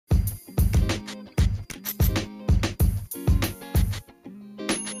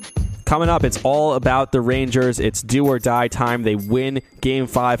Coming up, it's all about the Rangers. It's do or die time. They win Game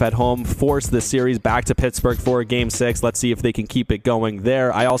 5 at home, force the series back to Pittsburgh for Game 6. Let's see if they can keep it going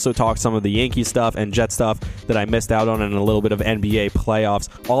there. I also talked some of the Yankee stuff and Jet stuff that I missed out on, and a little bit of NBA playoffs.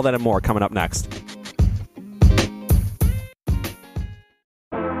 All that and more coming up next.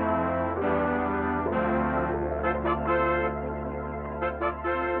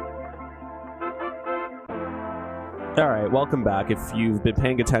 All right, welcome back. If you've been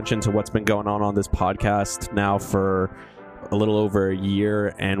paying attention to what's been going on this podcast now for a little over a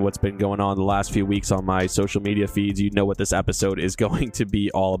year and what's been going on the last few weeks on my social media feeds, you know what this episode is going to be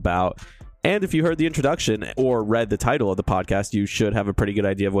all about. And if you heard the introduction or read the title of the podcast, you should have a pretty good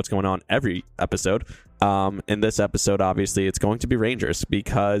idea of what's going on every episode. In this episode, obviously, it's going to be Rangers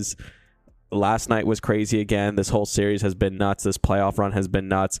because last night was crazy again. This whole series has been nuts. This playoff run has been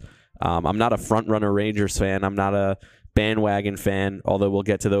nuts. I'm not a front-runner Rangers fan. I'm not a bandwagon fan, although we'll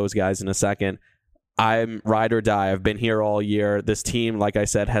get to those guys in a second. I'm ride or die. I've been here all year. This team, like I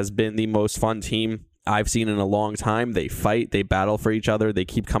said, has been the most fun team I've seen in a long time. They fight. They battle for each other. They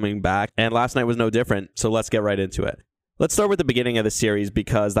keep coming back. And last night was no different, so let's get right into it. Let's start with the beginning of the series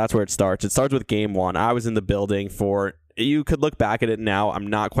because that's where it starts. It starts with Game 1. I was in the building for... You could look back at it now. I'm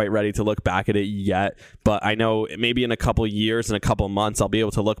not quite ready to look back at it yet, but I know maybe in a couple years, in a couple months, I'll be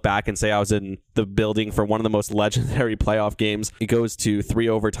able to look back and say I was in the building for one of the most legendary playoff games. It goes to 3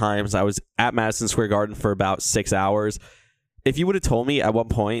 overtimes. I was at Madison Square Garden for about 6 hours. If you would have told me at one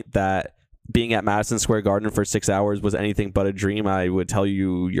point that being at Madison Square Garden for 6 hours was anything but a dream, I would tell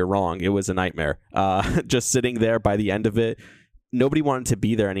you you're wrong. It was a nightmare. Just sitting there by the end of it, nobody wanted to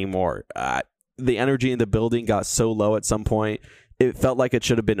be there anymore. The energy in the building got so low at some point. It felt like it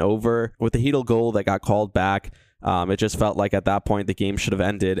should have been over. With the Hedl goal that got called back, it just felt like at that point the game should have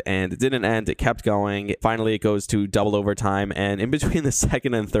ended, and it didn't end. It kept going. Finally, it goes to double overtime, and in between the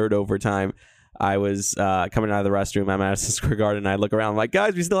second and third overtime, I was coming out of the restroom at Madison Square Garden, and I look around, I'm like,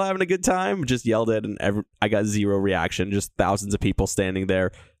 guys, we still having a good time? Just yelled it, and I got zero reaction. Just thousands of people standing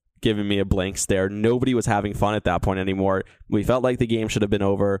there giving me a blank stare. Nobody was having fun at that point anymore. We felt like the game should have been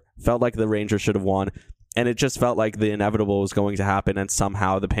over, felt like the Rangers should have won, and it just felt like the inevitable was going to happen, and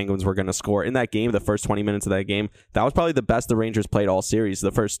somehow the Penguins were going to score. In that game, the first 20 minutes of that game, that was probably the best the Rangers played all series, the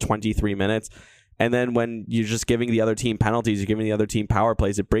first 23 minutes. And then when you're just giving the other team penalties, you're giving the other team power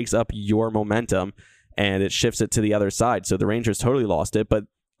plays, it breaks up your momentum, and it shifts it to the other side. So the Rangers totally lost it, but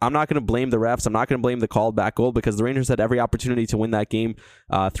I'm not going to blame the refs. I'm not going to blame the called back goal because the Rangers had every opportunity to win that game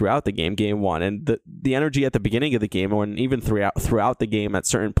throughout the game, Game 1. And the energy at the beginning of the game, and even throughout the game at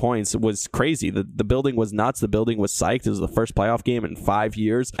certain points, was crazy. The building was nuts. The building was psyched. It was the first playoff game in 5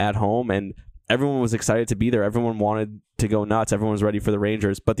 years at home, and everyone was excited to be there. Everyone wanted to go nuts. Everyone was ready for the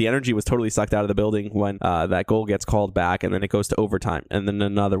Rangers, but the energy was totally sucked out of the building when that goal gets called back, and then it goes to overtime, and then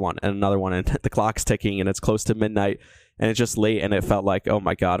another one, and the clock's ticking, and it's close to midnight. And it's just late, and it felt like, oh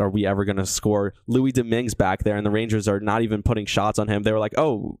my God, are we ever going to score? Louis Dominguez back there, and the Rangers are not even putting shots on him. They were like,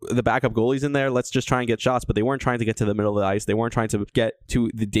 oh, the backup goalie's in there, let's just try and get shots. But they weren't trying to get to the middle of the ice. They weren't trying to get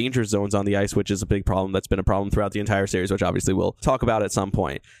to the danger zones on the ice, which is a big problem. That's been a problem throughout the entire series, which obviously we'll talk about at some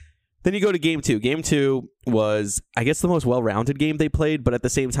point. Then you go to Game 2. Game 2 was, I guess, the most well-rounded game they played, but at the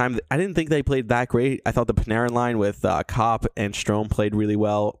same time, I didn't think they played that great. I thought the Panarin line with Kopp and Strome played really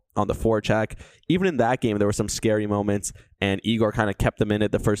well on the forecheck. Even in that game, there were some scary moments, and Igor kind of kept them in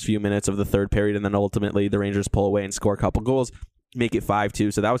it the first few minutes of the third period, and then ultimately the Rangers pull away and score a couple goals, make it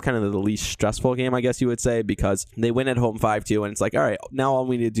 5-2. So that was kind of the least stressful game, I guess you would say, because they win at home 5-2, and it's like, all right, now all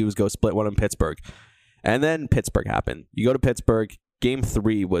we need to do is go split one in Pittsburgh. And then Pittsburgh happened. You go to Pittsburgh. Game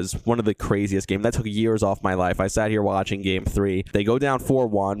 3 was one of the craziest games. That took years off my life. I sat here watching Game 3. They go down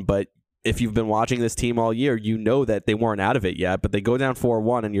 4-1, but if you've been watching this team all year, you know that they weren't out of it yet, but they go down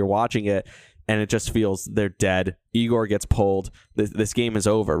 4-1, and you're watching it, and it just feels they're dead. Igor gets pulled. This game is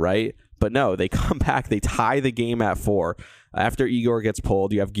over, right? But no, they come back. They tie the game at 4. After Igor gets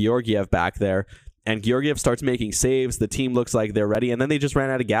pulled, you have Georgiev back there, and Georgiev starts making saves. The team looks like they're ready, and then they just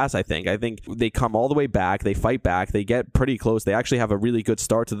ran out of gas, I think. I think they come all the way back. They fight back. They get pretty close. They actually have a really good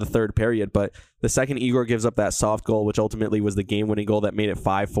start to the third period, but the second Igor gives up that soft goal, which ultimately was the game-winning goal that made it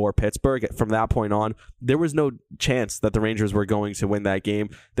 5-4 Pittsburgh, from that point on, there was no chance that the Rangers were going to win that game.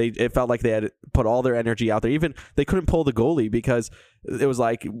 It felt like they had put all their energy out there. Even they couldn't pull the goalie because it was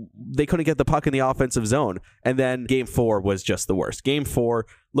like they couldn't get the puck in the offensive zone. And then Game 4 was just the worst. Game 4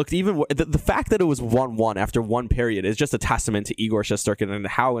 looked even... The fact that it was 1-1 after one period is just a testament to Igor Shesterkin and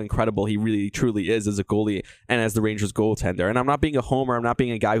how incredible he really, truly is as a goalie and as the Rangers goaltender. And I'm not being a homer. I'm not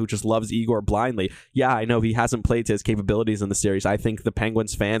being a guy who just loves Igor blindly. Yeah, I know he hasn't played to his capabilities in the series. I think the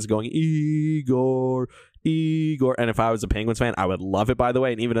Penguins fans going, Igor, Igor. And if I was a Penguins fan, I would love it, by the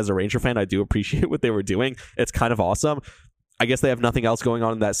way. And even as a Ranger fan, I do appreciate what they were doing. It's kind of awesome. I guess they have nothing else going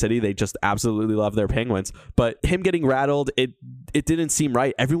on in that city. They just absolutely love their Penguins. But him getting rattled, it didn't seem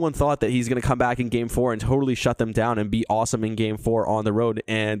right. Everyone thought that he's going to come back in Game 4 and totally shut them down and be awesome in Game 4 on the road.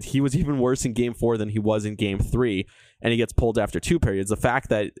 And he was even worse in Game 4 than he was in Game 3. And he gets pulled after 2 periods. The fact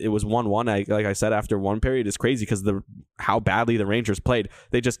that it was 1-1, like I said, after 1 period is crazy because how badly the Rangers played.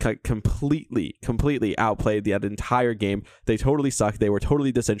 They just completely outplayed that entire game. They totally sucked. They were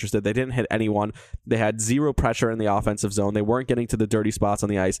totally disinterested. They didn't hit anyone. They had zero pressure in the offensive zone. They weren't getting to the dirty spots on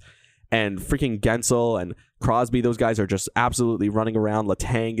the ice. And freaking Gensel and Crosby, those guys are just absolutely running around.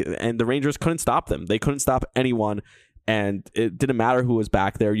 Letang, and the Rangers couldn't stop them. They couldn't stop anyone. And it didn't matter who was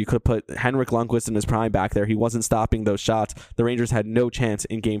back there. You could put Henrik Lundqvist in his prime back there. He wasn't stopping those shots. The Rangers had no chance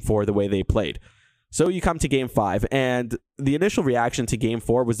in Game 4 the way they played. So you come to Game 5, and the initial reaction to Game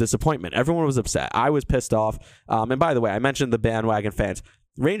 4 was disappointment. Everyone was upset. I was pissed off. And by the way, I mentioned the bandwagon fans.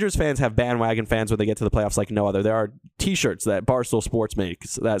 Rangers fans have bandwagon fans when they get to the playoffs like no other. There are t-shirts that Barstool Sports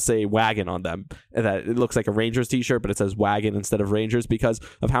makes that say wagon on them. That it looks like a Rangers t-shirt, but it says wagon instead of Rangers because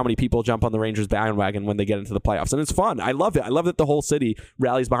of how many people jump on the Rangers bandwagon when they get into the playoffs. And it's fun. I love it. I love that the whole city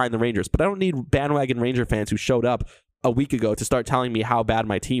rallies behind the Rangers. But I don't need bandwagon Ranger fans who showed up a week ago to start telling me how bad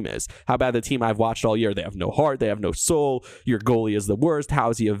my team is, how bad the team I've watched all year. They have no heart. They have no soul. Your goalie is the worst.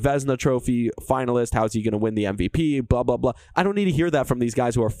 How is he a Vezina Trophy finalist? How is he going to win the MVP? Blah, blah, blah. I don't need to hear that from these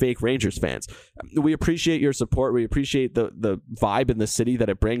guys who are fake Rangers fans. We appreciate your support. We appreciate the vibe in the city that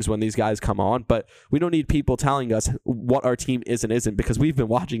it brings when these guys come on, but we don't need people telling us what our team is and isn't because we've been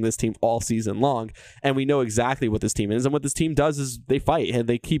watching this team all season long and we know exactly what this team is. And what this team does is they fight and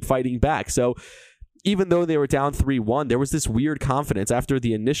they keep fighting back. So even though they were down 3-1, there was this weird confidence after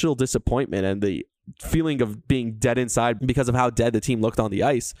the initial disappointment and the feeling of being dead inside because of how dead the team looked on the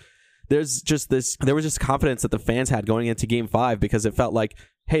ice. There was just confidence that the fans had going into Game 5 because it felt like,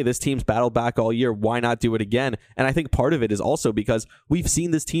 hey, this team's battled back all year. Why not do it again? And I think part of it is also because we've seen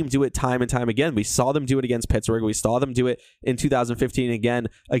this team do it time and time again. We saw them do it against Pittsburgh. We saw them do it in 2015 again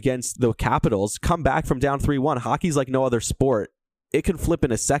against the Capitals. Come back from down 3-1. Hockey's like no other sport. It can flip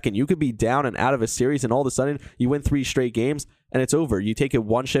in a second. You could be down and out of a series, and all of a sudden, you win 3 straight games, and it's over. You take it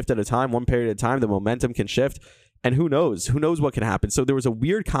one shift at a time, one period at a time. The momentum can shift, and who knows? Who knows what can happen? So there was a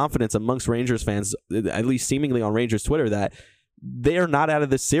weird confidence amongst Rangers fans, at least seemingly on Rangers Twitter, that they are not out of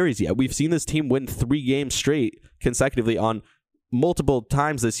this series yet. We've seen this team win 3 games straight consecutively on multiple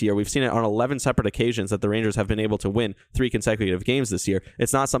times this year. We've seen it on 11 separate occasions that the Rangers have been able to win 3 consecutive games this year.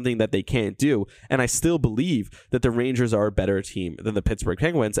 It's not something that they can't do. And I still believe that the Rangers are a better team than the Pittsburgh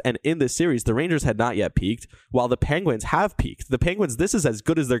Penguins. And in this series, the Rangers had not yet peaked, while the Penguins have peaked. The Penguins, this is as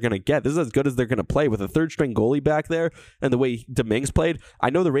good as they're going to get. This is as good as they're going to play with a third-string goalie back there and the way Dominguez played. I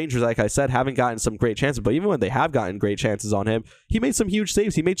know the Rangers, like I said, haven't gotten some great chances, but even when they have gotten great chances on him, he made some huge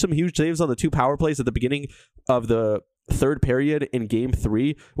saves. He made some huge saves on the 2 power plays at the beginning of the third period in Game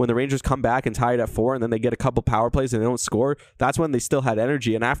 3 when the Rangers come back and tie it at 4 and then they get a couple power plays and they don't score. That's when they still had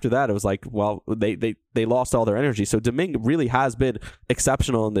energy, and after that it was like, well, they lost all their energy. So Dominguez really has been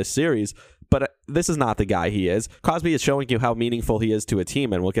exceptional in this series, but this is not the guy he is. Crosby is showing you how meaningful he is to a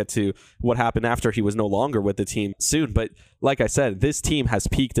team, and we'll get to what happened after he was no longer with the team soon. But like I said, this team has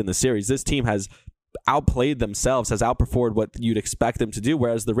peaked in the series. This team has outplayed themselves, has outperformed what you'd expect them to do,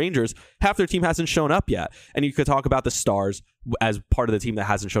 whereas the Rangers, half their team hasn't shown up yet. And you could talk about the Stars as part of the team that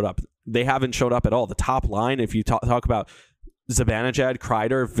hasn't showed up. They haven't showed up at all. The top line, if you talk about Zibanejad,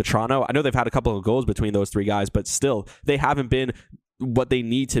 Kreider, Vetrano, I know they've had a couple of goals between those 3 guys, but still, they haven't been what they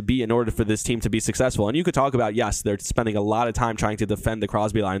need to be in order for this team to be successful. And you could talk about, yes, they're spending a lot of time trying to defend the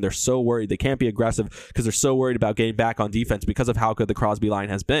Crosby line. They're so worried. They can't be aggressive because they're so worried about getting back on defense because of how good the Crosby line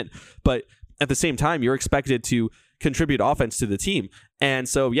has been. But at the same time, you're expected to contribute offense to the team. And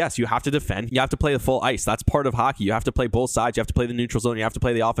so, yes, you have to defend. You have to play the full ice. That's part of hockey. You have to play both sides. You have to play the neutral zone. You have to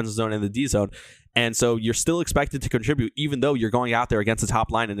play the offensive zone and the D zone. And so you're still expected to contribute, even though you're going out there against the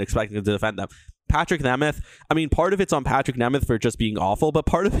top line and expecting to defend them. Patrick Nemeth, I mean, part of it's on Patrick Nemeth for just being awful, but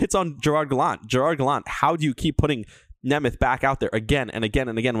part of it's on Gerard Gallant. Gerard Gallant, how do you keep putting Nemeth back out there again and again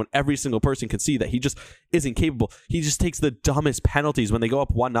and again when every single person can see that he just isn't capable? He just takes the dumbest penalties when they go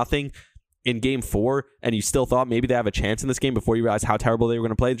up 1-0 in Game 4, and you still thought maybe they have a chance in this game before you realize how terrible they were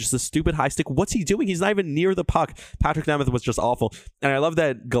going to play. Just a stupid high stick. What's he doing? He's not even near the puck. Patrick Nemeth was just awful. And I love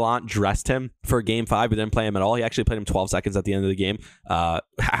that Gallant dressed him for Game 5, but didn't play him at all. He actually played him 12 seconds at the end of the game.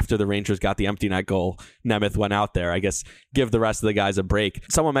 After the Rangers got the empty net goal, Nemeth went out there. I guess give the rest of the guys a break.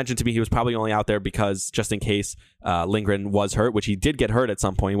 Someone mentioned to me he was probably only out there because just in case Lindgren was hurt, which he did get hurt at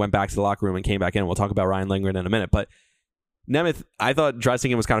some point. He went back to the locker room and came back in. We'll talk about Ryan Lindgren in a minute. But Nemeth, I thought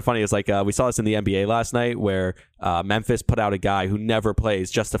dressing him was kind of funny. It's like we saw this in the NBA last night where Memphis put out a guy who never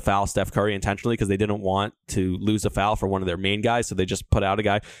plays just to foul Steph Curry intentionally because they didn't want to lose a foul for one of their main guys, so they just put out a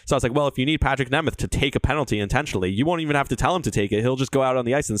guy. So I was like, well, if you need Patrick Nemeth to take a penalty intentionally, you won't even have to tell him to take it. He'll just go out on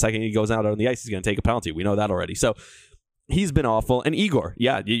the ice, and the second he goes out on the ice, he's going to take a penalty. We know that already. So he's been awful. And Igor,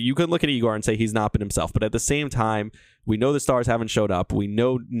 yeah, you could look at Igor and say he's not been himself, but at the same time, we know the stars haven't showed up. We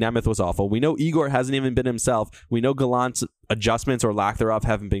know Nemeth was awful. We know Igor hasn't even been himself. We know Gallant's adjustments or lack thereof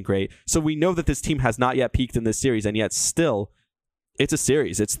haven't been great. So we know that this team has not yet peaked in this series, and yet still, it's a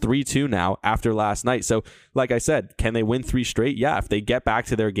series. It's 3-2 now after last night. So like I said, can they win 3 straight? Yeah, if they get back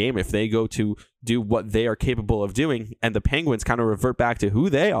to their game, if they go to do what they are capable of doing, and the Penguins kind of revert back to who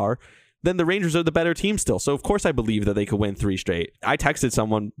they are, then the Rangers are the better team still. So, of course, I believe that they could win 3 straight. I texted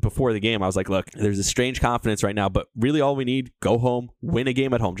someone before the game. I was like, look, there's a strange confidence right now, but really all we need, go home, win a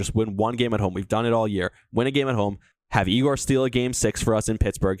game at home. Just win one game at home. We've done it all year. Win a game at home. Have Igor steal a game 6 for us in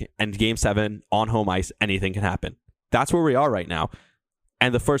Pittsburgh, and game 7 on home ice. Anything can happen. That's where we are right now.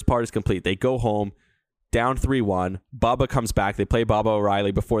 And the first part is complete. They go home, down 3-1. Bubba comes back. They play Bubba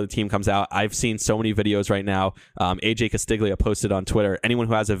O'Reilly before the team comes out. I've seen so many videos right now. AJ Castiglia posted on Twitter, anyone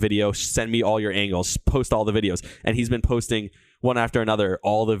who has a video, send me all your angles. Post all the videos. And he's been posting one after another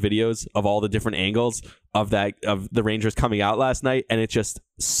all the videos of all the different angles of the Rangers coming out last night. And it's just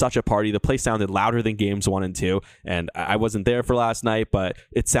such a party. The place sounded louder than games 1 and 2. And I wasn't there for last night, but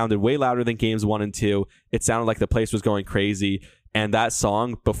it sounded way louder than games 1 and 2. It sounded like the place was going crazy. And that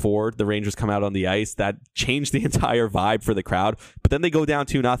song before the Rangers come out on the ice, that changed the entire vibe for the crowd. But then they go down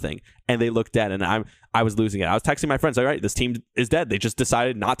 2-0 and they look dead. And I was losing it. I was texting my friends, all right, this team is dead. They just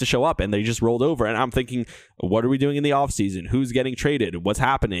decided not to show up and they just rolled over. And I'm thinking, what are we doing in the offseason? Who's getting traded? What's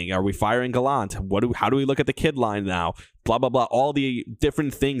happening? Are we firing Gallant? How do we look at the kid line now? Blah, blah, blah. All the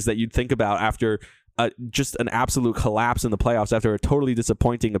different things that you'd think about after just an absolute collapse in the playoffs, after a totally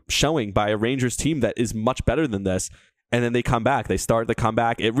disappointing showing by a Rangers team that is much better than this. And then they come back. They start the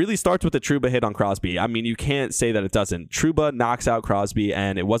comeback. It really starts with the Trouba hit on Crosby. I mean, you can't say that it doesn't. Trouba knocks out Crosby,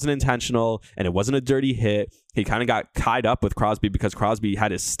 and it wasn't intentional, and it wasn't a dirty hit. He kind of got tied up with Crosby because Crosby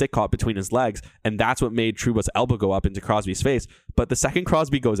had his stick caught between his legs, and that's what made Trouba's elbow go up into Crosby's face. But the second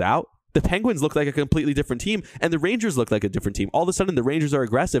Crosby goes out, the Penguins look like a completely different team, and the Rangers look like a different team. All of a sudden, the Rangers are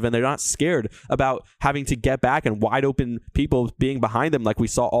aggressive, and they're not scared about having to get back and wide open people being behind them like we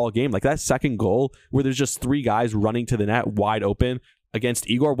saw all game. Like that second goal where there's just 3 guys running to the net wide open against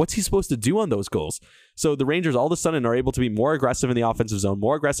Igor. What's he supposed to do on those goals? So the Rangers all of a sudden are able to be more aggressive in the offensive zone,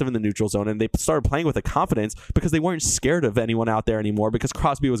 more aggressive in the neutral zone, and they started playing with a confidence because they weren't scared of anyone out there anymore because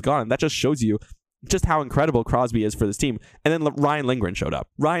Crosby was gone. And that just shows you just how incredible Crosby is for this team. And then Ryan Lindgren showed up.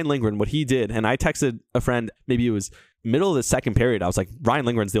 Ryan Lindgren, what he did, and I texted a friend, maybe it was middle of the second period, I was like, Ryan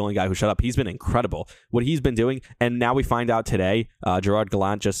Lindgren's the only guy who showed up. He's been incredible. What he's been doing, and now we find out today, Gerard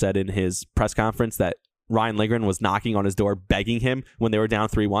Gallant just said in his press conference that Ryan Lindgren was knocking on his door, begging him when they were down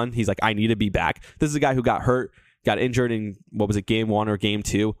 3-1. He's like, I need to be back. This is a guy who got hurt, got injured in, what was it, game 1 or game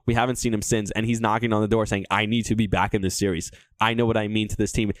 2. We haven't seen him since, and he's knocking on the door saying, I need to be back in this series. I know what I mean to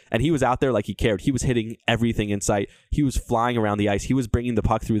this team. And he was out there like he cared. He was hitting everything in sight. He was flying around the ice. He was bringing the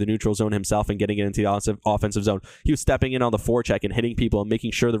puck through the neutral zone himself and getting it into the offensive zone. He was stepping in on the forecheck and hitting people and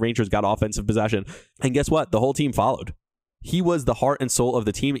making sure the Rangers got offensive possession. And guess what? The whole team followed. He was the heart and soul of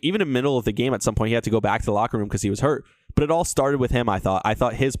the team. Even in the middle of the game, at some point, he had to go back to the locker room because he was hurt. But it all started with him, I thought. I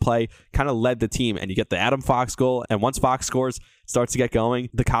thought his play kind of led the team. And you get the Adam Fox goal. And once Fox scores, starts to get going.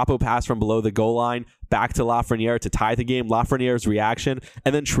 The Capo pass from below the goal line back to Lafreniere to tie the game. Lafreniere's reaction.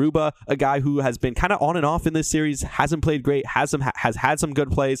 And then Trouba, a guy who has been kind of on and off in this series, hasn't played great, has had some good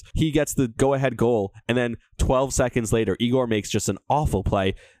plays. He gets the go-ahead goal. And then 12 seconds later, Igor makes just an awful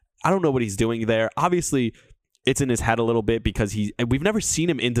play. I don't know what he's doing there. Obviously, it's in his head a little bit because we've never seen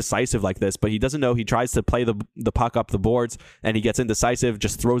him indecisive like this, but he doesn't know. He tries to play the puck up the boards and he gets indecisive,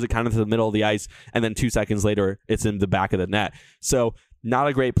 just throws it kind of to the middle of the ice, and then 2 seconds later, it's in the back of the net. So not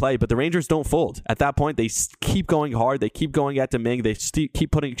a great play, but the Rangers don't fold. At that point, they keep going hard. They keep going at Domingue. They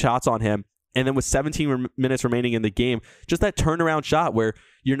keep putting shots on him. And then with 17 minutes remaining in the game, just that turnaround shot where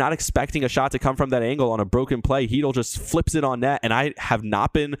you're not expecting a shot to come from that angle on a broken play, Hedl just flips it on net. And I have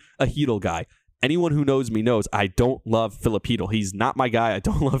not been a Hedl guy. Anyone who knows me knows I don't love Filip Hedl. He's not my guy. I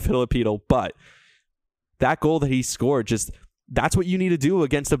don't love Filip Hedl, but that goal that he scored, that's what you need to do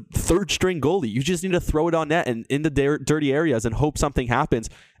against a third-string goalie. You just need to throw it on net and in the dirty areas and hope something happens.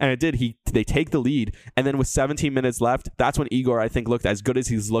 And it did. They take the lead, and then with 17 minutes left, that's when Igor, I think, looked as good as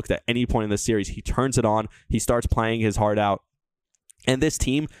he's looked at any point in the series. He turns it on. He starts playing his heart out. And this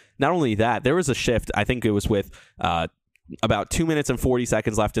team, not only that, there was a shift. I think it was with about 2 minutes and 40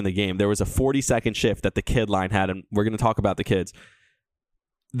 seconds left in the game, there was a 40-second shift that the kid line had, and we're going to talk about the kids.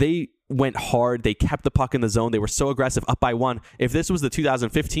 They went hard. They kept the puck in the zone. They were so aggressive, up by one. If this was the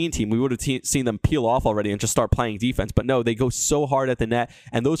 2015 team, we would have seen them peel off already and just start playing defense. But no, they go so hard at the net,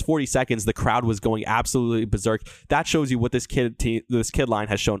 and those 40 seconds, the crowd was going absolutely berserk. That shows you what this kid line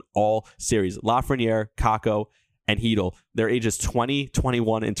has shown all series. Lafreniere, Kakko, and Hedl. Their ages 20,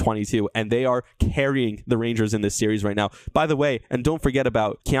 21, and 22, and they are carrying the Rangers in this series right now. By the way, and don't forget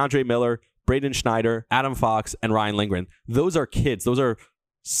about Keandre Miller, Braden Schneider, Adam Fox, and Ryan Lindgren. Those are kids. Those are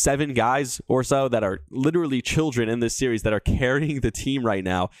 7 guys or so that are literally children in this series that are carrying the team right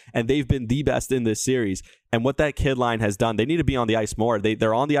now, and they've been the best in this series. And what that kid line has done, they need to be on the ice more.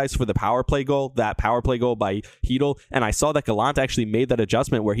 They're on the ice for the power play goal, that power play goal by Hedl, and I saw that Gallant actually made that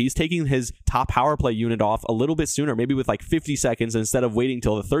adjustment where he's taking his top power play unit off a little bit sooner, maybe with like 50 seconds instead of waiting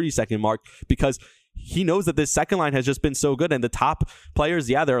till the 30-second mark, because he knows that this second line has just been so good, and the top players,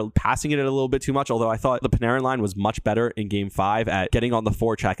 yeah, they're passing it a little bit too much, although I thought the Panarin line was much better in Game 5 at getting on the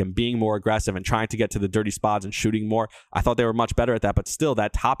forecheck and being more aggressive and trying to get to the dirty spots and shooting more. I thought they were much better at that, but still,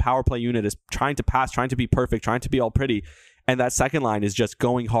 that top power play unit is trying to pass, trying to be perfect, trying to be all pretty, and that second line is just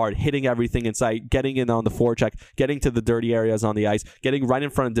going hard, hitting everything in sight, getting in on the forecheck, getting to the dirty areas on the ice, getting right in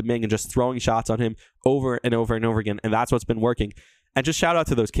front of Domingue and just throwing shots on him over and over and over again, and that's what's been working. And just shout out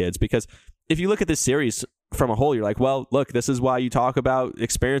to those kids, because if you look at this series from a whole, you're like, well, look, this is why you talk about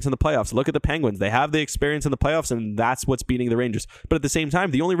experience in the playoffs. Look at the Penguins. They have the experience in the playoffs, and that's what's beating the Rangers. But at the same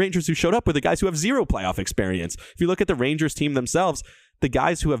time, the only Rangers who showed up were the guys who have zero playoff experience. If you look at the Rangers team themselves, the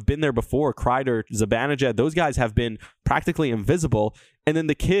guys who have been there before, Kreider, Zibanejad, those guys have been practically invisible. And then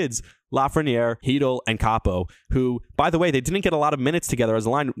the kids, Lafreniere, Hedl, and Kaapo, who, by the way, they didn't get a lot of minutes together as a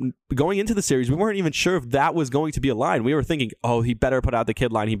line. Going into the series, we weren't even sure if that was going to be a line. We were thinking, oh, he better put out the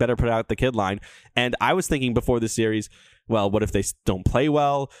kid line. He better put out the kid line. And I was thinking before the series, well, what if they don't play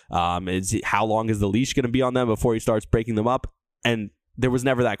well? How long is the leash going to be on them before he starts breaking them up? And there was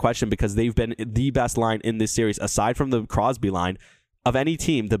never that question, because they've been the best line in this series, aside from the Crosby line. Of any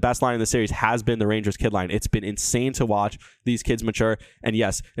team, the best line in the series has been the Rangers kid line. It's been insane to watch these kids mature. And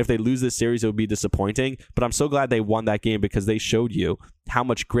yes, if they lose this series, it would be disappointing. But I'm so glad they won that game, because they showed you how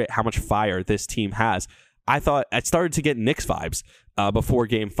much grit, how much fire this team has. I thought I started to get Knicks vibes before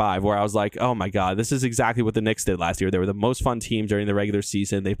Game 5, where I was like, oh my God, this is exactly what the Knicks did last year. They were the most fun team during the regular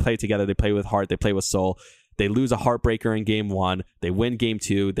season. They play together. They play with heart. They play with soul. They lose a heartbreaker in Game 1. They win Game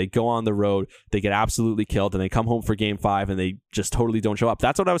 2. They go on the road. They get absolutely killed, and they come home for Game 5, and they just totally don't show up.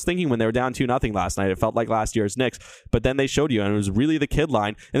 That's what I was thinking when they were down 2-0 last night. It felt like last year's Knicks, but then they showed you, and it was really the kid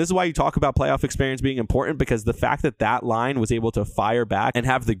line. And this is why you talk about playoff experience being important, because the fact that that line was able to fire back and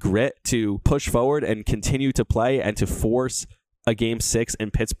have the grit to push forward and continue to play and to force a Game 6 in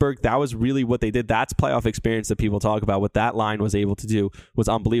Pittsburgh, that was really what they did. That's playoff experience that people talk about. What that line was able to do was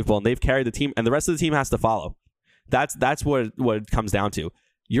unbelievable, and they've carried the team, and the rest of the team has to follow. That's what it comes down to.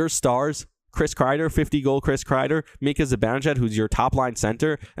 Your stars, Chris Kreider, 50-goal Chris Kreider, Mika Zibanejad, who's your top-line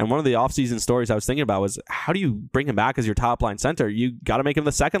center. And one of the offseason stories I was thinking about was, how do you bring him back as your top-line center? You got to make him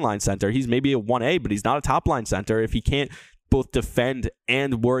the second-line center. He's maybe a 1A, but he's not a top-line center if he can't both defend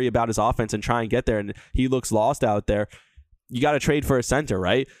and worry about his offense and try and get there. And he looks lost out there. You got to trade for a center,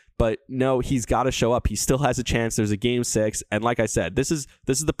 right? But no, he's got to show up. He still has a chance. There's a Game 6. And like I said, this is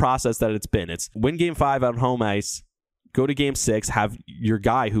the process that it's been. It's win Game 5 on home ice, go to Game 6, have your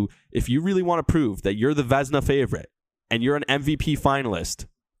guy who, if you really want to prove that you're the Vezina favorite and you're an MVP finalist,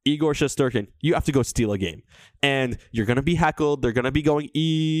 Igor Shesterkin, you have to go steal a game. And you're going to be heckled. They're going to be going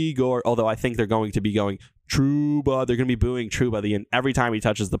Igor, although I think they're going to be going Trouba. They're going to be booing Trouba. Every time he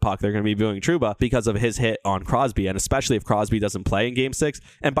touches the puck, they're going to be booing Trouba because of his hit on Crosby, and especially if Crosby doesn't play in Game 6.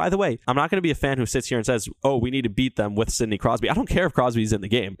 And by the way, I'm not going to be a fan who sits here and says, oh, we need to beat them with Sidney Crosby. I don't care if Crosby's in the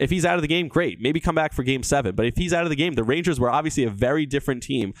game. If he's out of the game, great. Maybe come back for Game 7. But if he's out of the game, the Rangers were obviously a very different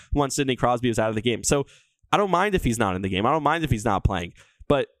team once Sidney Crosby was out of the game. So I don't mind if he's not in the game. I don't mind if he's not playing.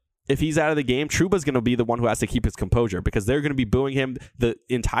 But if he's out of the game, Trouba's going to be the one who has to keep his composure, because they're going to be booing him. The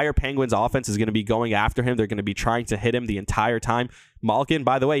entire Penguins offense is going to be going after him. They're going to be trying to hit him the entire time. Malkin,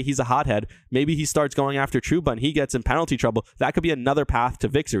 by the way, he's a hothead. Maybe he starts going after Trouba and he gets in penalty trouble. That could be another path to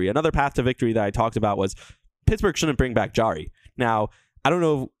victory. Another path to victory that I talked about was Pittsburgh shouldn't bring back Jarry. Now, I don't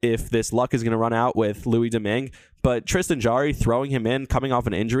know if this luck is going to run out with Louis Domingue, but Tristan Jarry, throwing him in, coming off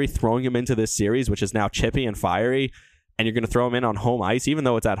an injury, throwing him into this series, which is now chippy and fiery, and you're going to throw him in on home ice, even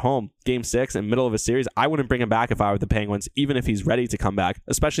though it's at home, Game 6 in the middle of a series, I wouldn't bring him back if I were the Penguins, even if he's ready to come back,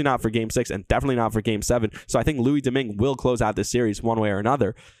 especially not for Game 6 and definitely not for Game 7. So I think Louis Domingue will close out this series one way or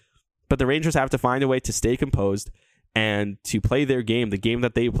another. But the Rangers have to find a way to stay composed and to play their game, the game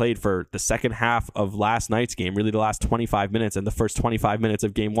that they played for the second half of last night's game, really the last 25 minutes and the first 25 minutes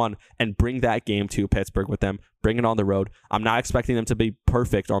of game one, and bring that game to Pittsburgh with them, bring it on the road. I'm not expecting them to be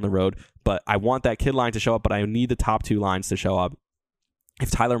perfect on the road, but I want that kid line to show up, but I need the top two lines to show up.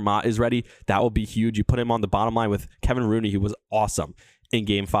 If Tyler Mott is ready, that will be huge. You put him on the bottom line with Kevin Rooney, who was awesome in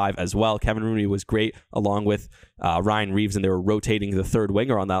game 5 as well. Kevin Rooney was great along with Ryan Reeves, and they were rotating the third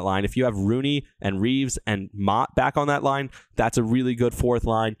winger on that line. If you have Rooney and Reeves and Mott back on that line, that's a really good fourth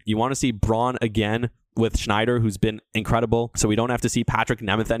line. You want to see Braun again with Schneider, who's been incredible, so we don't have to see Patrick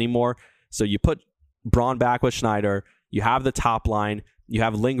Nemeth anymore. So you put Braun back with Schneider, you have the top line, you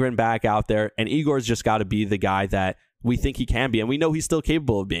have Lindgren back out there, and Igor's just got to be the guy that we think he can be, and we know he's still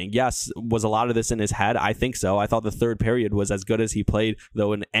capable of being. Yes, was a lot of this in his head? I think so. I thought the third period was as good as he played,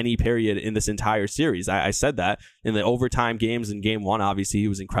 though, in any period in this entire series. I said that. In the overtime games in game 1, obviously, he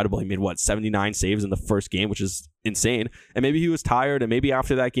was incredible. He made, 79 saves in the first game, which is insane. And maybe he was tired, and maybe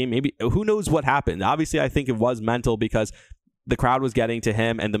after that game, maybe who knows what happened. Obviously, I think it was mental because the crowd was getting to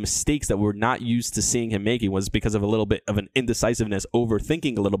him, and the mistakes that we're not used to seeing him making was because of a little bit of an indecisiveness,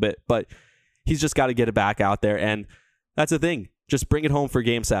 overthinking a little bit. But he's just got to get it back out there, and that's the thing. Just bring it home for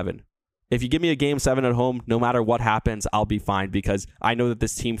game 7. If you give me a game 7 at home, no matter what happens, I'll be fine because I know that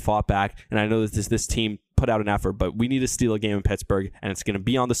this team fought back and I know that this team put out an effort, but we need to steal a game in Pittsburgh, and it's going to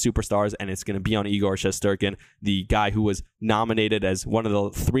be on the superstars, and it's going to be on Igor Shesterkin, the guy who was nominated as one of the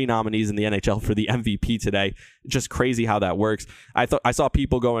 3 nominees in the NHL for the MVP today. Just crazy how that works. I saw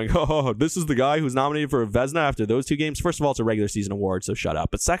people going, oh, this is the guy who's nominated for a Vezina after those 2 games. First of all, it's a regular season award, so shut up.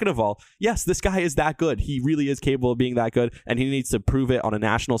 But second of all, yes, this guy is that good. He really is capable of being that good, and he needs to prove it on a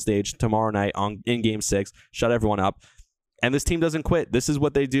national stage tomorrow night in game 6. Shut everyone up. And this team doesn't quit. This is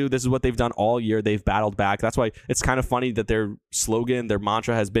what they do. This is what they've done all year. They've battled back. That's why it's kind of funny that their slogan, their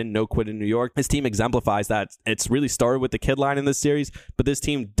mantra has been no quit in New York. This team exemplifies that. It's really started with the kid line in this series, but this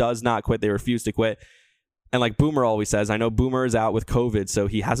team does not quit. They refuse to quit. And like Boomer always says, I know Boomer is out with COVID, so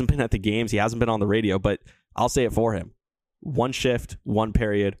he hasn't been at the games. He hasn't been on the radio, but I'll say it for him. 1 shift, 1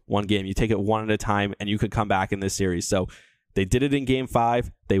 period, 1 game. You take it one at a time, and you could come back in this series. So they did it in game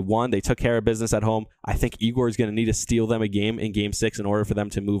 5. They won. They took care of business at home. I think Igor is going to need to steal them a game in game 6 in order for them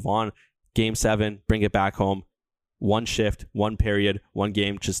to move on. Game 7, bring it back home. 1 shift, 1 period, 1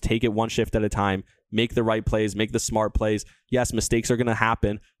 game. Just take it 1 shift at a time. Make the right plays. Make the smart plays. Yes, mistakes are going to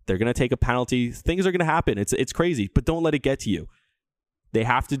happen. They're going to take a penalty. Things are going to happen. It's crazy, but don't let it get to you. They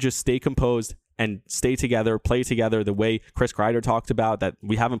have to just stay composed and stay together, play together the way Chris Kreider talked about that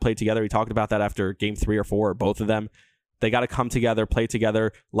we haven't played together. He talked about that after game 3 or 4, or both of them. They got to come together, play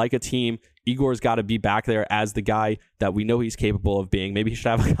together like a team. Igor's got to be back there as the guy that we know he's capable of being. Maybe he should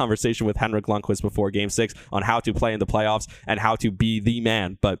have a conversation with Henrik Lundqvist before Game 6 on how to play in the playoffs and how to be the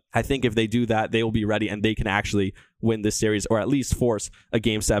man. But I think if they do that, they will be ready and they can actually win this series, or at least force a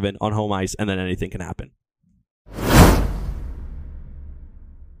Game 7 on home ice, and then anything can happen.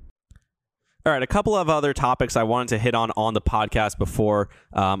 All right, a couple of other topics I wanted to hit on the podcast before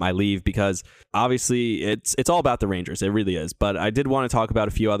I leave, because obviously it's all about the Rangers. It really is. But I did want to talk about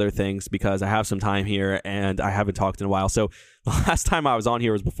a few other things because I have some time here and I haven't talked in a while. So the last time I was on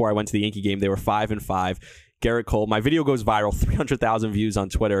here was before I went to the Yankee game. They were 5-5. Garrett Cole, my video goes viral, 300,000 views on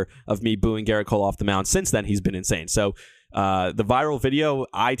Twitter of me booing Garrett Cole off the mound. Since then, he's been insane. So the viral video,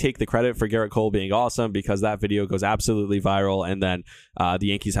 I take the credit for Garrett Cole being awesome because that video goes absolutely viral, and then the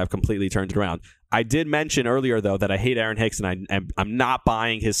Yankees have completely turned it around. I did mention earlier, though, that I hate Aaron Hicks, and I'm not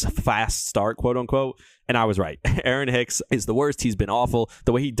buying his fast start, quote unquote, and I was right. Aaron Hicks is the worst. He's been awful,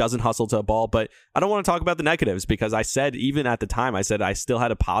 the way he doesn't hustle to a ball, but I don't want to talk about the negatives because I said, even at the time, I said I still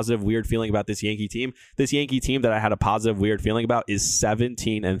had a positive, weird feeling about this Yankee team. This Yankee team that I had a positive, weird feeling about is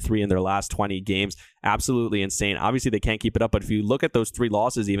 17-3 in their last 20 games. Absolutely insane. Obviously, they can't keep it up, but if you look at those 3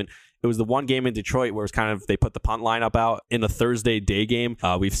 losses even, it was the one game in Detroit where it was kind of, they put the punt lineup out in a Thursday day game.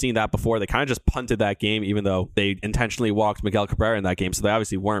 We've seen that before. They kind of just punted that game, even though they intentionally walked Miguel Cabrera in that game. So they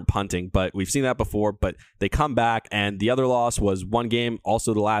obviously weren't punting, but we've seen that before. But they come back, and the other loss was one game,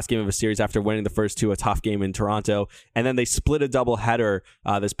 also the last game of a series after winning the first 2, a tough game in Toronto. And then they split a doubleheader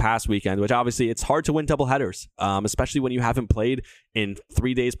this past weekend, which obviously it's hard to win doubleheaders, especially when you haven't played in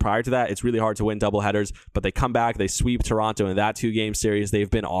 3 days prior to that. It's really hard to win doubleheaders, but they come back, they sweep Toronto in that 2-game series. They've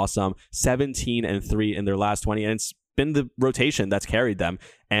been awesome. 17-3 in their last 20, and it's been the rotation that's carried them.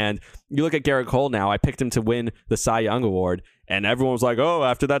 And you look at Garrett Cole now, I picked him to win the Cy Young Award, and everyone was like, oh,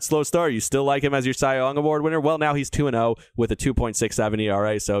 after that slow start, you still like him as your Cy Young Award winner? Well, now he's 2-0 with a 2.67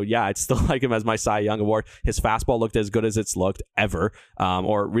 ERA, so yeah, I'd still like him as my Cy Young Award. His fastball looked as good as it's looked ever,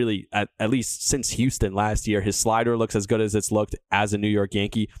 or really at least since Houston last year. His slider looks as good as it's looked as a New York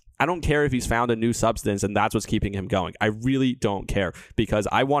Yankee. I don't care if he's found a new substance and that's what's keeping him going. I really don't care, because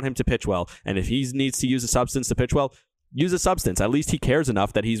I want him to pitch well. And if he needs to use a substance to pitch well, use a substance. At least he cares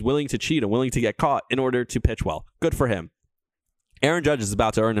enough that he's willing to cheat and willing to get caught in order to pitch well. Good for him. Aaron Judge is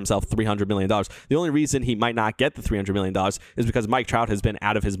about to earn himself $300 million. The only reason he might not get the $300 million is because Mike Trout has been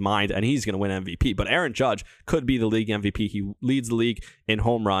out of his mind and he's going to win MVP. But Aaron Judge could be the league MVP. He leads the league in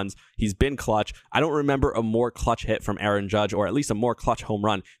home runs. He's been clutch. I don't remember a more clutch hit from Aaron Judge, or at least a more clutch home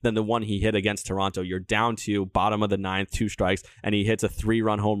run, than the one he hit against Toronto. You're down to bottom of the ninth, 2 strikes, and he hits a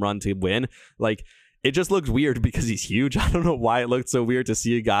 3-run home run to win. Like, it just looks weird because he's huge. I don't know why it looked so weird to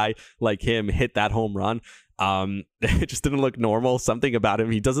see a guy like him hit that home run. It just didn't look normal. Something about him.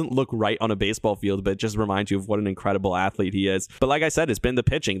 He doesn't look right on a baseball field, but it just reminds you of what an incredible athlete he is. But like I said, it's been the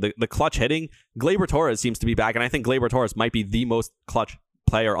pitching, the clutch hitting. Gleyber Torres seems to be back, and I think Gleyber Torres might be the most clutch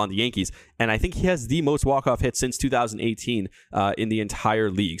player on the Yankees, and I think he has the most walk-off hits since 2018 in the entire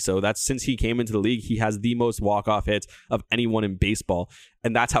league. So that's since he came into the league, he has the most walk-off hits of anyone in baseball,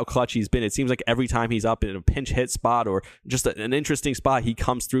 and that's how clutch he's been. It seems like every time he's up in a pinch hit spot or just an interesting spot, he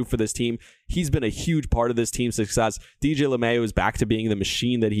comes through for this team. He's been a huge part of this team's success. DJ LeMahieu is back to being the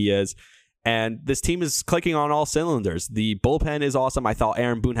machine that he is. And this team is clicking on all cylinders. The bullpen is awesome. I thought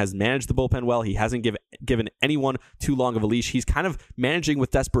Aaron Boone has managed the bullpen well. He hasn't given anyone too long of a leash. He's kind of managing with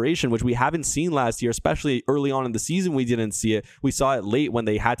desperation, which we haven't seen last year, especially early on in the season. We didn't see it. We saw it late when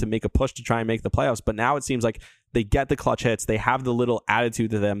they had to make a push to try and make the playoffs. But now it seems like they get the clutch hits. They have the little attitude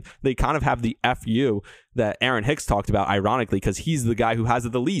to them. They kind of have the FU that Aaron Hicks talked about, ironically, because he's the guy who has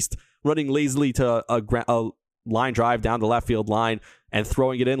it the least, running lazily to a line drive down the left field line and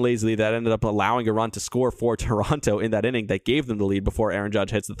throwing it in lazily that ended up allowing a run to score for Toronto in that inning that gave them the lead before Aaron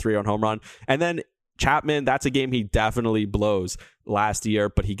Judge hits the 3-run home run. And then Chapman, that's a game he definitely blows last year,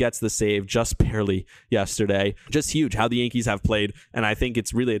 but he gets the save just barely yesterday. Just huge how the Yankees have played, and I think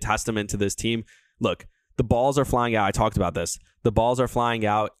it's really a testament to this team. Look, the balls are flying out. I talked about this. The balls are flying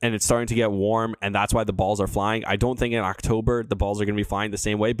out, and it's starting to get warm, and that's why the balls are flying. I don't think in October the balls are going to be flying the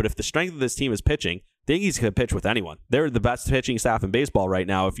same way, but if the strength of this team is pitching, the Yankees could pitch with anyone. They're the best pitching staff in baseball right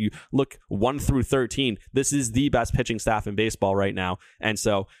now. If you look 1 through 13, this is the best pitching staff in baseball right now, and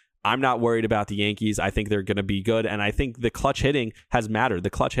so I'm not worried about the Yankees. I think they're going to be good, and I think the clutch hitting has mattered. The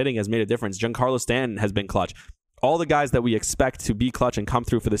clutch hitting has made a difference. Giancarlo Stanton has been clutch. All the guys that we expect to be clutch and come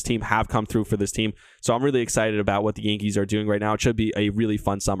through for this team have come through for this team. So I'm really excited about what the Yankees are doing right now. It should be a really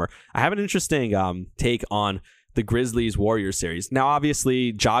fun summer. I have an interesting take on the Grizzlies-Warriors series. Now,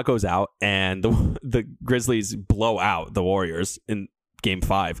 obviously, Ja goes out, and the Grizzlies blow out the Warriors in Game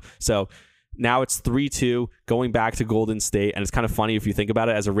 5. So now it's 3-2 going back to Golden State, and it's kind of funny if you think about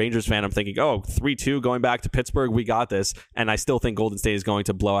it. As a Rangers fan, I'm thinking, 3-2 going back to Pittsburgh, we got this. And I still think Golden State is going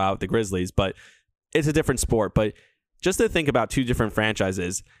to blow out the Grizzlies, but it's a different sport. But just to think about two different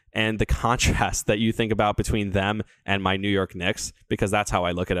franchises and the contrast that you think about between them and my New York Knicks, because that's how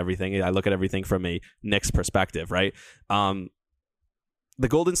I look at everything. I look at everything from a Knicks perspective, right? The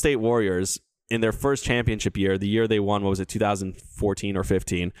Golden State Warriors, in their first championship year, the year they won, 2014 or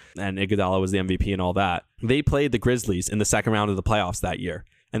 15, and Iguodala was the MVP and all that, they played the Grizzlies in the second round of the playoffs that year.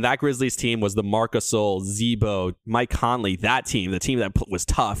 And that Grizzlies team was the Marc Gasol, Zebo, Mike Conley, that team, the team that was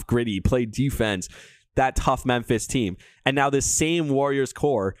tough, gritty, played defense, that tough Memphis team. And now this same Warriors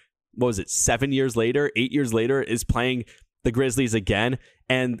core, 7 years later, 8 years later, is playing the Grizzlies again.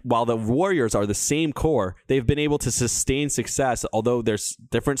 And while the Warriors are the same core, they've been able to sustain success, although there's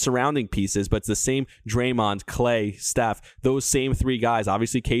different surrounding pieces, but it's the same Draymond, Clay, Steph, those same 3 guys.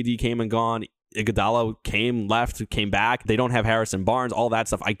 Obviously, KD came and gone. Iguodala came, left, came back. They don't have Harrison Barnes, all that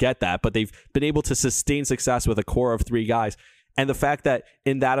stuff. I get that, but they've been able to sustain success with a core of 3 guys. And the fact that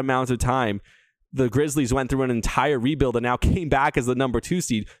in that amount of time, the Grizzlies went through an entire rebuild and now came back as the number 2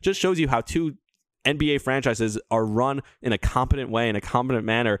 seed just shows you how 2 NBA franchises are run in a competent way, in a competent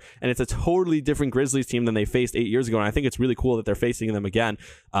manner. And it's a totally different Grizzlies team than they faced 8 years ago. And I think it's really cool that they're facing them again.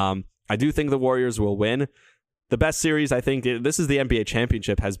 I do think the Warriors will win. The best series, I think, this is the NBA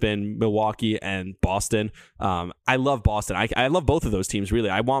championship, has been Milwaukee and Boston. I love Boston. I love both of those teams, really.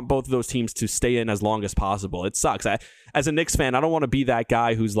 I want both of those teams to stay in as long as possible. It sucks. As a Knicks fan, I don't want to be that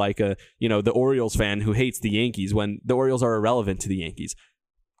guy who's like the Orioles fan who hates the Yankees when the Orioles are irrelevant to the Yankees.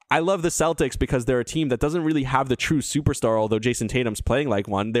 I love the Celtics because they're a team that doesn't really have the true superstar, although Jason Tatum's playing like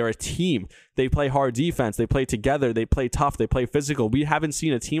one. They're a team. They play hard defense. They play together. They play tough. They play physical. We haven't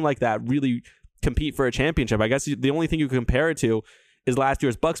seen a team like that really compete for a championship. I guess the only thing you can compare it to is last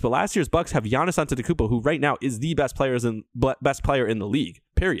year's Bucks, but last year's Bucks have Giannis Antetokounmpo, who right now is the best player in the league,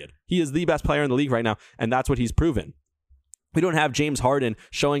 period. He is the best player in the league right now, and that's what he's proven. We don't have James Harden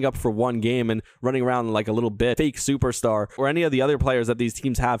showing up for one game and running around like a little bit fake superstar or any of the other players that these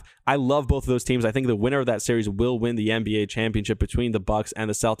teams have. I love both of those teams. I think the winner of that series will win the NBA championship between the Bucks and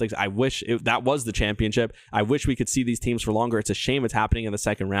the Celtics. I wish that was the championship. I wish we could see these teams for longer. It's a shame it's happening in the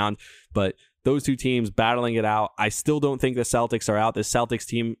second round, but those two teams battling it out. I still don't think the Celtics are out. The Celtics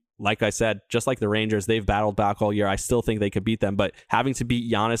team, like I said, just like the Rangers, they've battled back all year. I still think they could beat them, but having to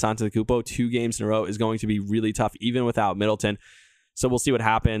beat Giannis Antetokounmpo 2 games in a row is going to be really tough, even without Middleton. So we'll see what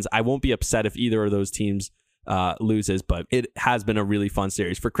happens. I won't be upset if either of those teams loses, but it has been a really fun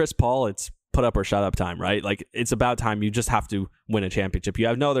series. For Chris Paul, it's put up or shut up time, right? Like, it's about time. You just have to win a championship. You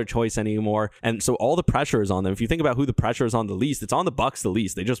have no other choice anymore. And so all the pressure is on them. If you think about who the pressure is on the least, it's on the Bucks the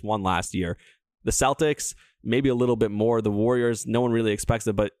least. They just won last year. The Celtics, maybe a little bit more. The Warriors, no one really expects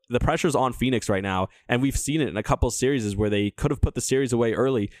it, but the pressure's on Phoenix right now. And we've seen it in a couple of series where they could have put the series away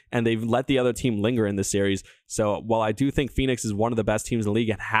early and they've let the other team linger in the series. So while I do think Phoenix is one of the best teams in the league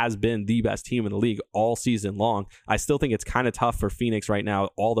and has been the best team in the league all season long, I still think it's kind of tough for Phoenix right now.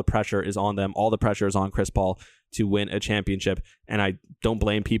 All the pressure is on them. All the pressure is on Chris Paul to win a championship, and I don't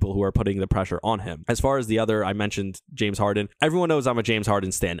blame people who are putting the pressure on him. As far as the other, I mentioned James Harden. Everyone knows I'm a James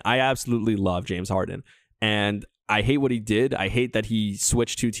Harden stan. I absolutely love James Harden, and I hate what he did. I hate that he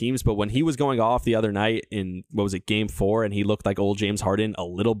switched 2 teams, but when he was going off the other night in, game 4, and he looked like old James Harden a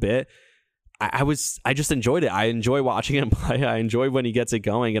little bit, I just enjoyed it. I enjoy watching him play. I enjoy when he gets it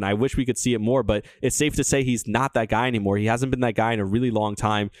going, and I wish we could see it more, but it's safe to say he's not that guy anymore. He hasn't been that guy in a really long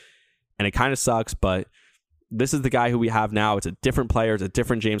time, and it kind of sucks, but this is the guy who we have now. It's a different player. It's a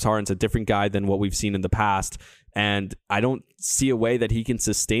different James Harden. It's a different guy than what we've seen in the past. And I don't see a way that he can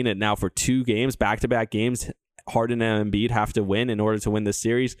sustain it now for 2 games, back-to-back games. Harden and Embiid have to win in order to win this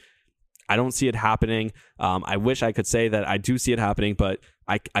series. I don't see it happening. I wish I could say that I do see it happening, but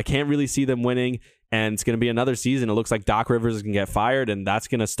I can't really see them winning. And it's going to be another season. It looks like Doc Rivers is going to get fired, and that's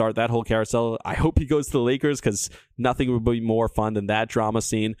going to start that whole carousel. I hope he goes to the Lakers because nothing would be more fun than that drama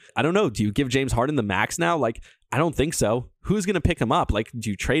scene. I don't know. Do you give James Harden the max now? Like, I don't think so. Who's going to pick him up? Like, do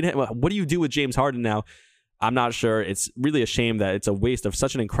you trade him? What do you do with James Harden now? I'm not sure. It's really a shame that it's a waste of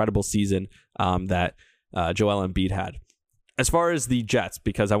such an incredible season that Joel Embiid had. As far as the Jets,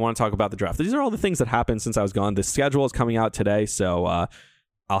 because I want to talk about the draft. These are all the things that happened since I was gone. The schedule is coming out today, so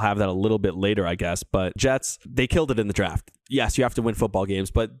I'll have that a little bit later, I guess. But Jets, they killed it in the draft. Yes, you have to win football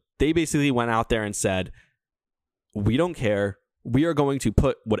games, but they basically went out there and said, we don't care. We are going to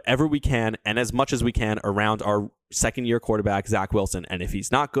put whatever we can and as much as we can around our second-year quarterback, Zach Wilson. And if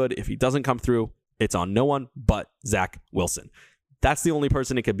he's not good, if he doesn't come through, it's on no one but Zach Wilson. That's the only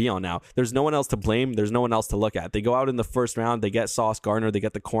person it could be on now. There's no one else to blame. There's no one else to look at. They go out in the first round. They get Sauce Gardner. They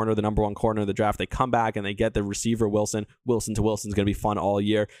get the corner, the number 1 corner of the draft. They come back and they get the receiver Wilson. Wilson to Wilson is going to be fun all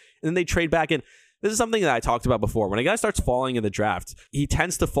year. And then they trade back in. This is something that I talked about before. When a guy starts falling in the draft, he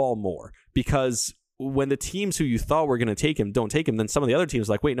tends to fall more because when the teams who you thought were going to take him don't take him, then some of the other teams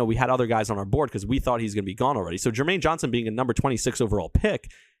are like, wait, no, we had other guys on our board because we thought he's going to be gone already. So Jermaine Johnson being a number 26 overall pick,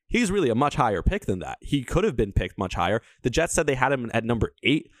 he's really a much higher pick than that. He could have been picked much higher. The Jets said they had him at number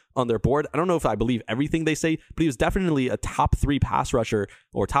 8 on their board. I don't know if I believe everything they say, but he was definitely a top 3 pass rusher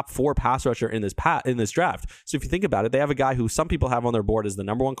or top 4 pass rusher in this draft. So if you think about it, they have a guy who some people have on their board as the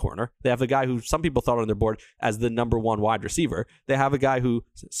number 1 corner. They have a guy who some people thought on their board as the number 1 wide receiver. They have a guy who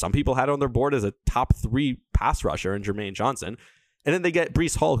some people had on their board as a top 3 pass rusher in Jermaine Johnson. And then they get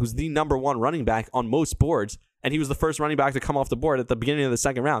Breece Hall, who's the number 1 running back on most boards. And he was the first running back to come off the board at the beginning of the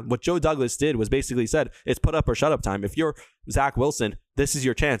second round. What Joe Douglas did was basically said, it's put up or shut up time. If you're Zach Wilson, this is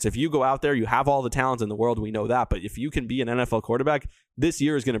your chance. If you go out there, you have all the talents in the world. We know that. But if you can be an NFL quarterback, this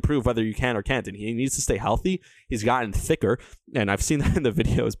year is going to prove whether you can or can't. And he needs to stay healthy. He's gotten thicker. And I've seen that in the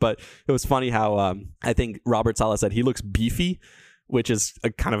videos. But it was funny how I think Robert Saleh said he looks beefy, which is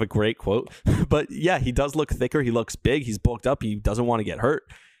a kind of a great quote. But yeah, he does look thicker. He looks big. He's bulked up. He doesn't want to get hurt.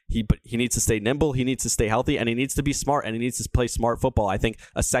 But he needs to stay nimble, he needs to stay healthy, and he needs to be smart, and he needs to play smart football. I think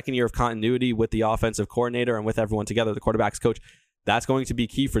a second year of continuity with the offensive coordinator and with everyone together, the quarterback's coach, that's going to be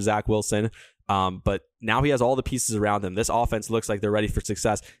key for Zach Wilson. But now he has all the pieces around him. This offense looks like they're ready for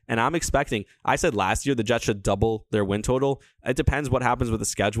success. And I'm expecting, I said last year the Jets should double their win total. It depends what happens with the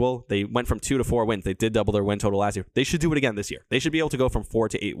schedule. They went from 2 to 4 wins. They did double their win total last year. They should do it again this year. They should be able to go from 4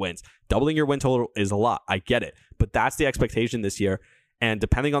 to 8 wins. Doubling your win total is a lot. I get it. But that's the expectation this year. And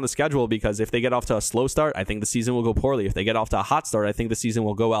depending on the schedule, because if they get off to a slow start, I think the season will go poorly. If they get off to a hot start, I think the season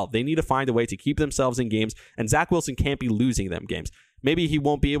will go well. They need to find a way to keep themselves in games, and Zach Wilson can't be losing them games. Maybe he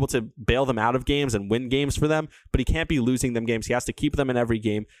won't be able to bail them out of games and win games for them, but he can't be losing them games. He has to keep them in every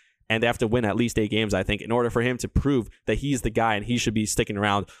game, and they have to win at least 8 games, I think, in order for him to prove that he's the guy and he should be sticking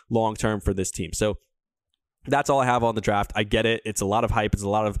around long-term for this team. So That's all I have on the draft. I get it. It's a lot of hype. It's a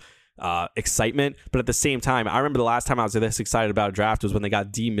lot of excitement. But at the same time, I remember the last time I was this excited about a draft was when they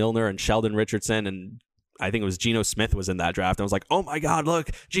got D. Milner and Sheldon Richardson, and I think it was Geno Smith was in that draft. I was like, oh my God,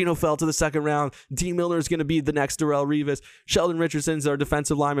 look, Geno fell to the second round. D. Milner is going to be the next Darrelle Revis. Sheldon Richardson's our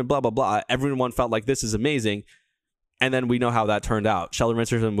defensive lineman, blah, blah, blah. Everyone felt like this is amazing. And then we know how that turned out. Sheldon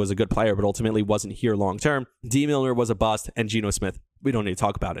Richardson was a good player, but ultimately wasn't here long term. D. Milner was a bust, and Geno Smith, we don't need to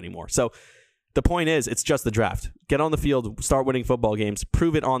talk about anymore. So the point is, it's just the draft. Get on the field, start winning football games,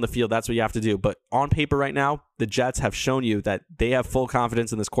 prove it on the field. That's what you have to do. But on paper right now, the Jets have shown you that they have full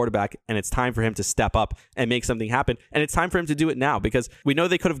confidence in this quarterback, and it's time for him to step up and make something happen. And it's time for him to do it now, because we know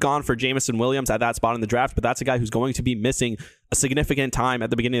they could have gone for Jameson Williams at that spot in the draft, but that's a guy who's going to be missing a significant time at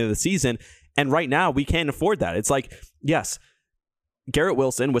the beginning of the season. And right now, we can't afford that. It's like, yes, Garrett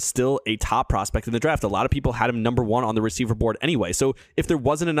Wilson was still a top prospect in the draft. A lot of people had him number one on the receiver board anyway. So if there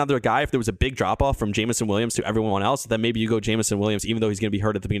wasn't another guy, if there was a big drop-off from Jameson Williams to everyone else, then maybe you go Jameson Williams, even though he's going to be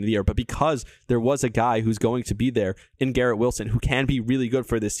hurt at the beginning of the year. But because there was a guy who's going to be there in Garrett Wilson who can be really good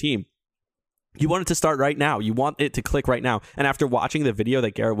for this team, you want it to start right now. You want it to click right now. And after watching the video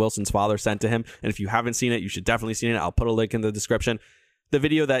that Garrett Wilson's father sent to him, and if you haven't seen it, you should definitely see it. I'll put a link in the description. The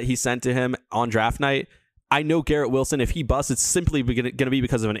video that he sent to him on draft night, I know Garrett Wilson, if he busts, it's simply going to be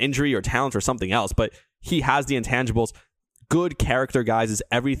because of an injury or talent or something else, but he has the intangibles. Good character, guys, is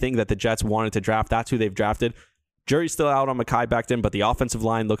everything that the Jets wanted to draft. That's who they've drafted. Jury's still out on Mekhi Becton, but the offensive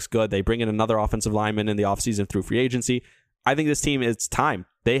line looks good. They bring in another offensive lineman in the offseason through free agency. I think this team, it's time.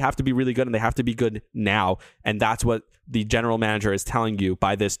 They have to be really good, and they have to be good now, and that's what the general manager is telling you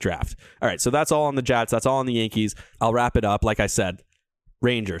by this draft. All right, so that's all on the Jets. That's all on the Yankees. I'll wrap it up. Like I said,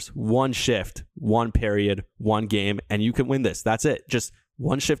 Rangers, one shift, one period, one game, and you can win this. That's it. Just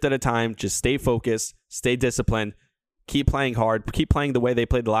one shift at a time. Just stay focused, stay disciplined, keep playing hard, keep playing the way they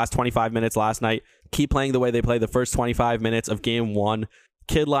played the last 25 minutes last night, keep playing the way they played the first 25 minutes of game one.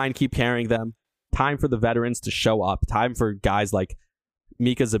 Kid line, keep carrying them. Time for the veterans to show up. Time for guys like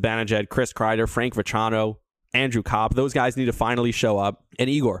Mika Zibanejad, Chris Kreider, Frank Vachano, Andrew Cobb. Those guys need to finally show up.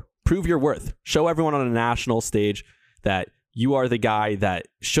 And Igor, prove your worth. Show everyone on a national stage that you are the guy that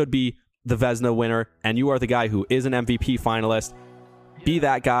should be the Vezina winner, and you are the guy who is an MVP finalist. Be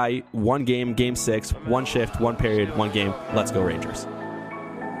that guy. One game, game 6, one shift, one period, one game. Let's go, Rangers.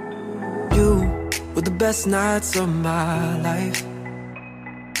 You were the best nights of my life.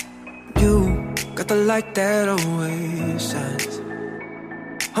 You got the light that always shines.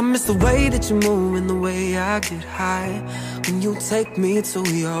 I miss the way that you move and the way I get high when you take me to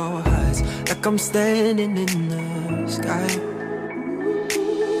your heights, like I'm standing in the sky.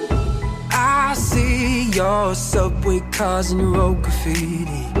 I see your subway cars and your road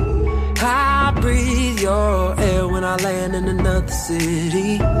graffiti. I breathe your air when I land in another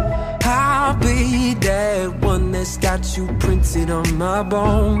city. I'll be that one that's got you printed on my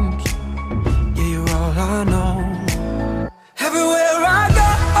bones. Yeah, you're all I know. Everywhere I go,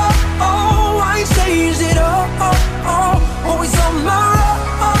 I ain't changed it all. Always on my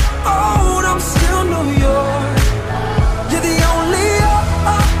road, I'm still New York. You're the only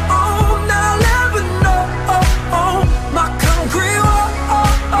that I'll ever know. My concrete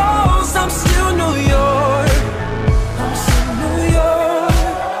walls, I'm still New York. I'm still New York.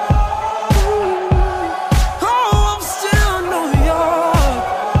 Oh, I'm still New York.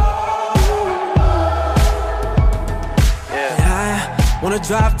 Yeah. I wanna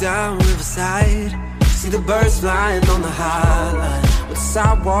drive down Riverside, see the birds flying on the High Line. With the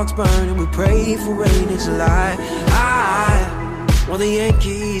sidewalks burning, we pray for rain in July. I want the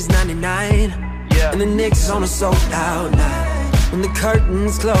Yankees 99, and the Knicks on a sold out night. When the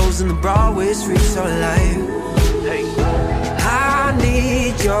curtains close and the Broadway streets are alive. I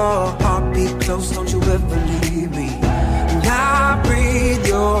need your heartbeat close, don't you ever leave me. And I breathe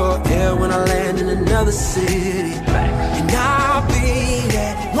your air when I land in another city. And I'll be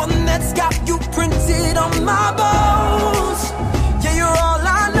that one that's got you printed on my bones. Yeah, you're all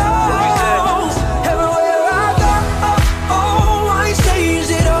I know. Everywhere I go, I ain't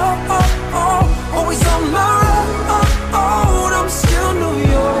changed it all. Always on my road, I'm still New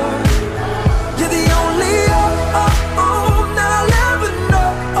York. You're the only that I'll ever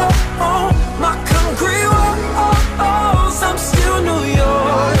know. My concrete walls, I'm still New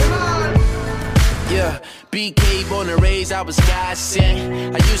York. Yeah, BK born and raised out I was God sent.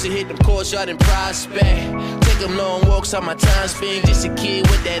 I used to hit them courts out in Prospect. Take them long walks on my time spent. Just a kid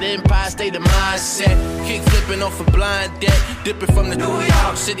with that empire state of mindset. Kick flipping off a blind deck. Dipping from the New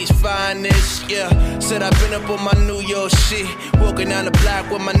York City's finest, yeah. Said I've been up on my New York shit. Walking down the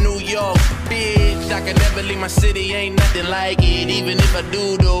block with my New York bitch. I can never leave my city, ain't nothing like it. Even if I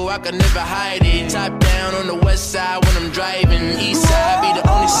do though, I can never hide it. Top down on the west side when I'm driving. East side be the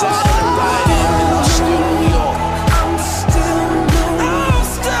only side that I'm riding. I'm still New York. I'm still New York. I'm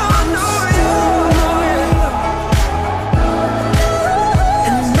still New York.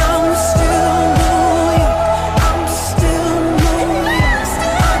 And I'm still New York. I'm still New York.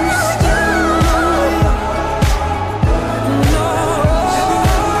 I'm still New York. No,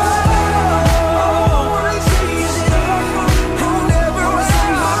 I'll never let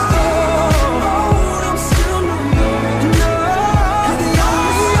my go. I'm still New York. No,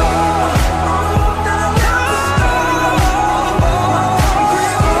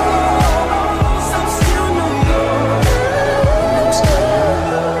 I'm still New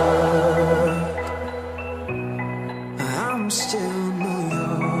York. I'm still New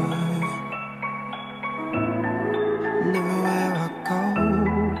York. Never where I go,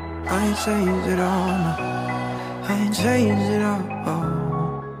 I ain't changed it all. No. I ain't changed it all.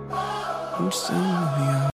 I'm still New York.